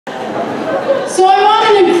So I'm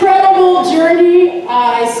on an incredible journey.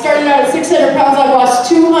 I started out at 600 pounds. I've lost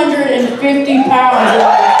 250 pounds.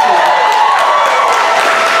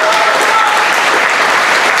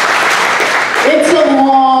 It's a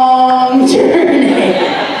long journey.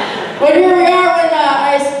 But here we are. When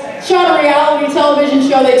I shot a reality television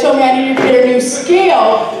show, they told me I needed to get a new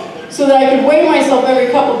scale so that I could weigh myself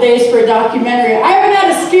every couple days for a documentary. I haven't had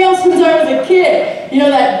a scale since I was a kid. You know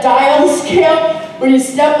that dial scale? When you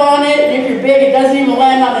step on it, and if you're big, it doesn't even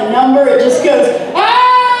land on a number. It just goes, ah!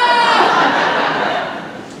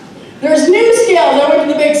 There's new scales. I went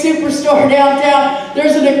to the big superstore downtown.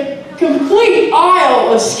 There's a complete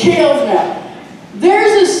aisle of scales now.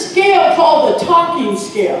 There's a scale called the talking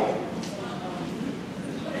scale.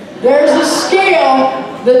 There's a scale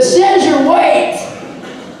that says your weight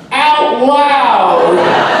out loud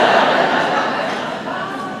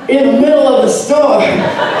in the middle of the store.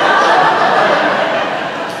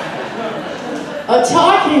 A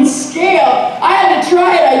talking scale. I had to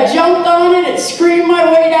try it. I jumped on it. It screamed my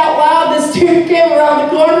weight out loud. This dude came around the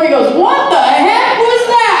corner. He goes, "What the heck was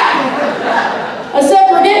that?" I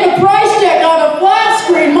said, "We're getting a price check on a flat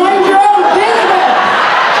screen. Mind your own business."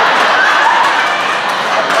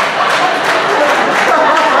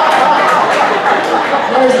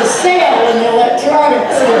 There's a sale in the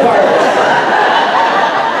electronics department.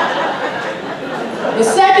 The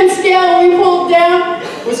second scale we pulled down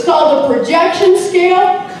was called the projection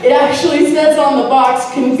scale. It actually says on the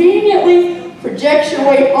box, "Conveniently project your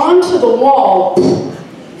weight onto the wall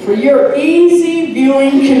for your easy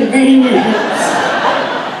viewing convenience."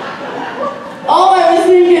 All I was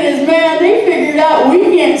thinking is, man, they figured out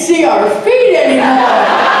we can't see our feet anymore.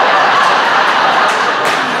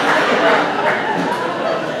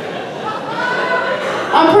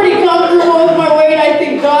 I'm pretty comfortable with my weight. I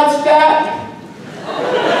think God's fat.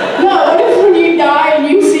 No, what if when you die and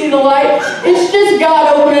you see the light, it's just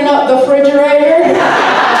God opening up the refrigerator?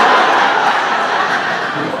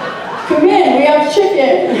 Come in, we have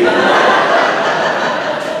chicken.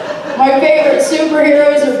 My favorite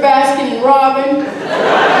superheroes are Baskin and Robin.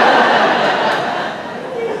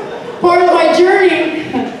 Part of my journey,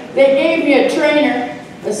 they gave me a trainer,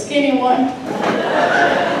 a skinny one.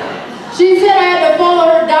 She said I had to follow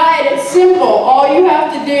her diet. It's simple. All you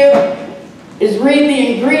have to do is read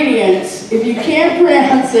the ingredients. If you can't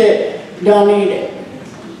pronounce it, don't eat it.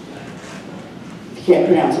 If you can't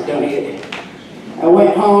pronounce it, don't eat it. I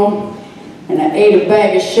went home and I ate a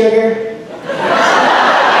bag of sugar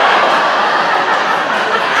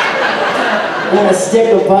and a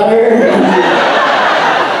stick of butter.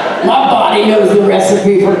 My body knows the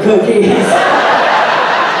recipe for cookies.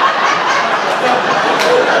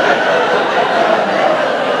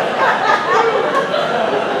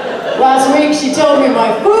 Last week she told me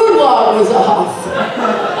my food log was off.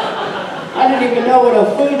 I didn't even know what a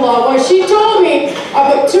food log was. She told me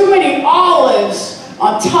I put too many olives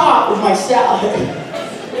on top of my salad.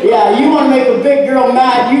 Yeah, you want to make a big girl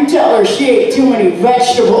mad, you tell her she ate too many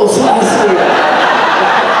vegetables last week.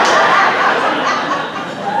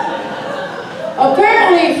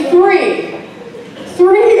 Apparently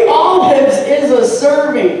three olives is a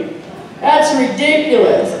serving. That's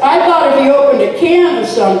ridiculous. I thought if you opened a can of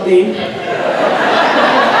something,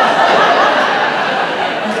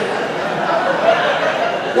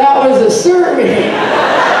 that was a serving.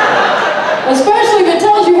 Especially if it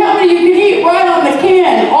tells you how many you can eat right on the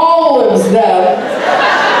can. Olives, though.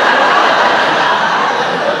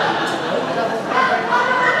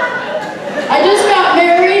 I just got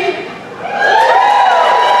married.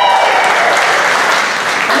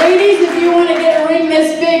 Ladies, if you want to get a ring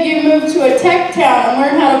this big, you move to a tech town and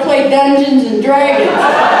learn how to play Dungeons and Dragons.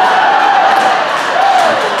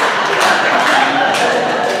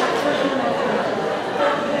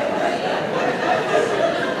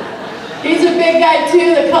 He's a big guy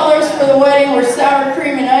too. The colors for the wedding were sour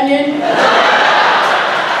cream and onion.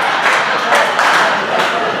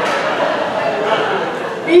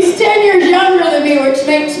 He's 10 years younger than me, which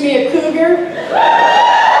makes me a cougar.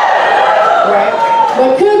 Right?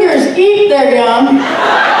 But cougars eat their young.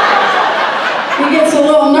 He gets a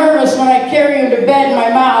little nervous when I carry him to bed in my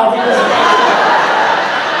mouth.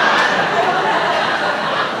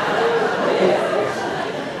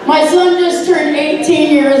 My son just turned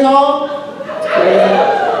 18 years old.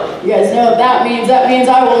 You guys know what that means. That means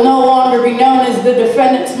I will no longer be known as the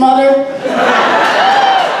defendant's mother.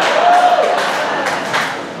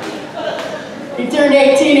 He turned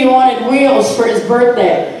 18, he wanted wheels for his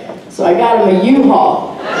birthday. So I got him a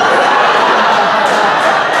U-Haul.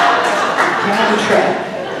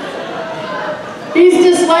 He's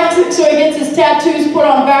dyslexic, so he gets his tattoos put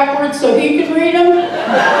on backwards so he can read them.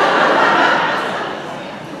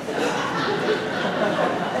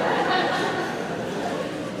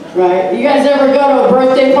 Right? You guys ever go to a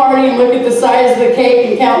birthday party and look at the size of the cake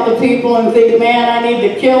and count the people and think, man, I need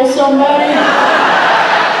to kill somebody?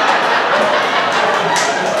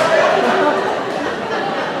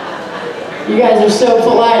 You guys are so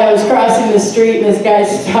polite. I was crossing the street and this guy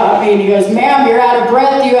stopped me and he goes, ma'am, you're out of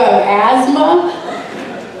breath. Do you have asthma?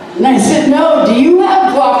 And I said, no, do you have